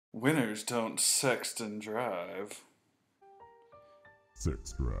Winners don't sext and drive.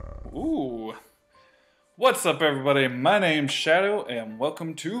 Sex Drive. Ooh. What's up, everybody? My name's Shadow, and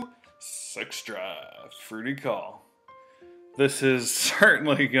welcome to Sex Drive Fruity Call. This is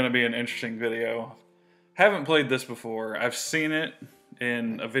certainly going to be an interesting video. Haven't played this before. I've seen it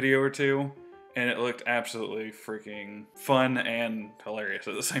in a video or two, and it looked absolutely freaking fun and hilarious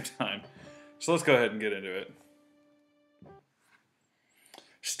at the same time. So let's go ahead and get into it.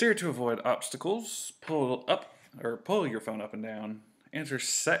 Steer to avoid obstacles. Pull your phone up and down. Answer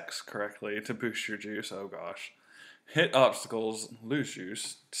sex correctly to boost your juice. Oh gosh. Hit obstacles, lose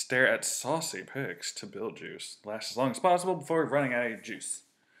juice. Stare at saucy pics to build juice. Last as long as possible before running out of juice.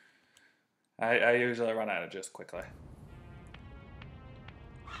 I usually run out of juice quickly.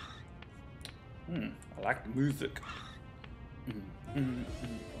 I like the music.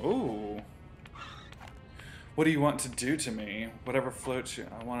 Ooh. What do you want to do to me? Whatever floats you.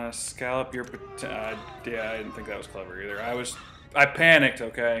 I want to scallop your yeah, I didn't think that was clever either. I panicked,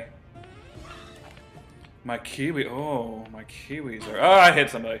 okay? My kiwi. Oh, my kiwis are. Oh, I hit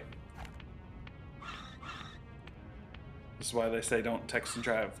somebody. This is why they say don't text and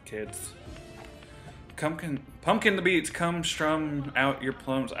drive, kids. Pumpkin the beats, come strum out your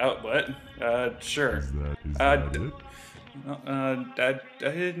plums. Out what? Sure. Is that it? I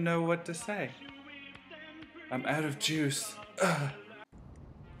didn't know what to say. I'm out of juice. Ugh.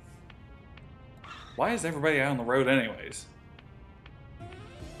 Why is everybody out on the road anyways?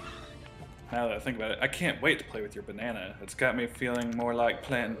 Now that I think about it, I can't wait to play with your banana. It's got me feeling more like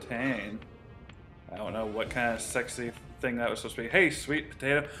plantain. I don't know what kind of sexy thing that was supposed to be. Hey, sweet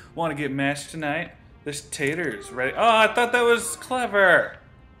potato, want to get mashed tonight? This tater's ready. Oh, I thought that was clever.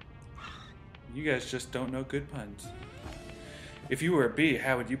 You guys just don't know good puns. If you were a bee,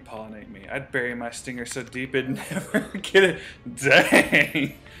 how would you pollinate me? I'd bury my stinger so deep it'd never get it.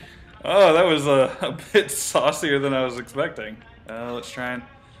 Dang! Oh, that was a bit saucier than I was expecting. Let's try and...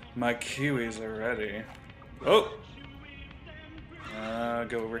 My kiwis are ready. Oh!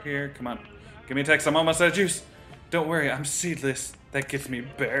 Go over here. Come on. Give me a text. I'm almost out of juice. Don't worry, I'm seedless. That gets me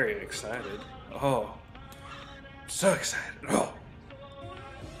very excited. Oh. So excited. Oh!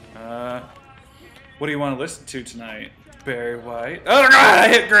 What do you want to listen to tonight? Barry White. Oh god, I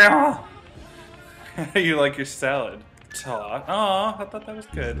hit Grandma! How do you like your salad? Talk. Aw, I thought that was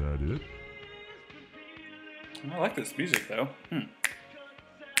good. Is that it? I like this music though.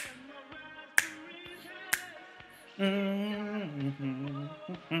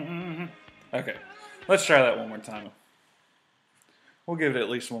 Okay, let's try that one more time. We'll give it at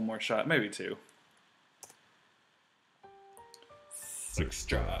least one more shot, maybe two. Sex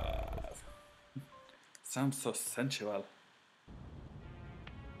Drive. Sounds so sensual.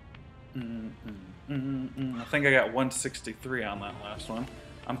 I think I got 163 on that last one.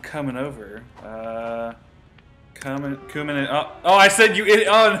 I'm coming over. Coming in. Oh, I said you idiot.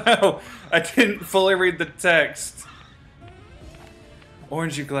 Oh no, I didn't fully read the text.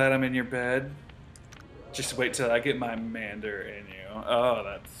 Orange, you glad I'm in your bed? Just wait till I get my mander in you. Oh,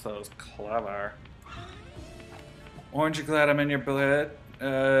 that's so clever. Orange, you glad I'm in your bed?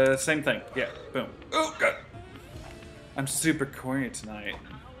 Same thing. Yeah, boom. Oh, God. I'm super corny tonight.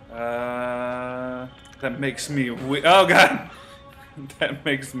 That makes me weak. Oh, God. That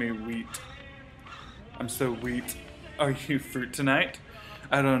makes me weak. I'm so weak. Are you fruit tonight?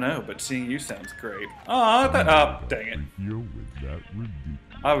 I don't know, but seeing you sounds great. Oh, dang it. With that ridiculous.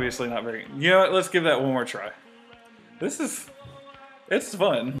 Obviously not very... You know what? Let's give that one more try. It's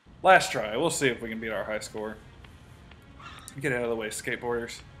fun. Last try. We'll see if we can beat our high score. Get out of the way,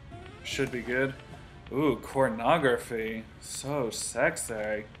 skateboarders. Should be good. Ooh, pornography. So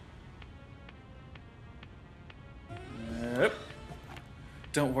sexy. Yep.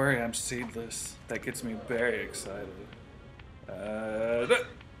 Don't worry, I'm seedless. That gets me very excited.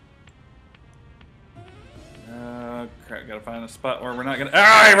 Crap, gotta find a spot where we're not gonna...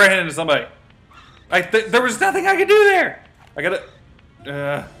 Ah, I ran into somebody! There was nothing I could do there! I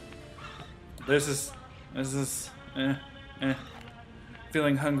gotta... This is...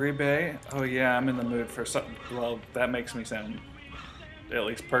 Feeling hungry, bae? Oh yeah, I'm in the mood for something. Well, that makes me sound, at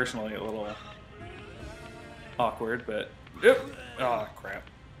least personally, a little awkward, but... Oh, crap.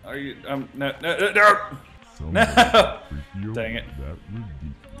 Are you... no. No! Dang it.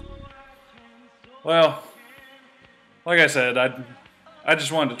 Well, like I said, I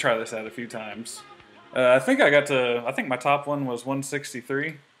just wanted to try this out a few times. I think my top one was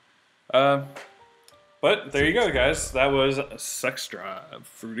 163. But there you go, guys. That was Sex Drive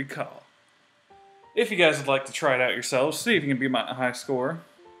Fruity Call. If you guys would like to try it out yourselves, see if you can beat my high score,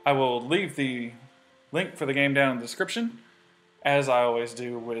 I will leave the link for the game down in the description. as I always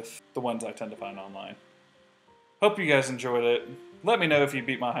do with the ones I tend to find online. Hope you guys enjoyed it. Let me know if you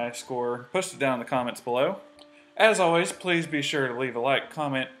beat my high score. Post it down in the comments below. As always, please be sure to leave a like,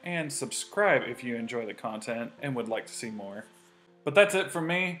 comment, and subscribe if you enjoy the content and would like to see more. But that's it from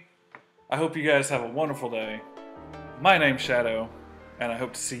me. I hope you guys have a wonderful day. My name's Shadow, and I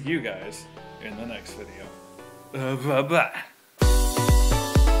hope to see you guys in the next video. Bye-bye.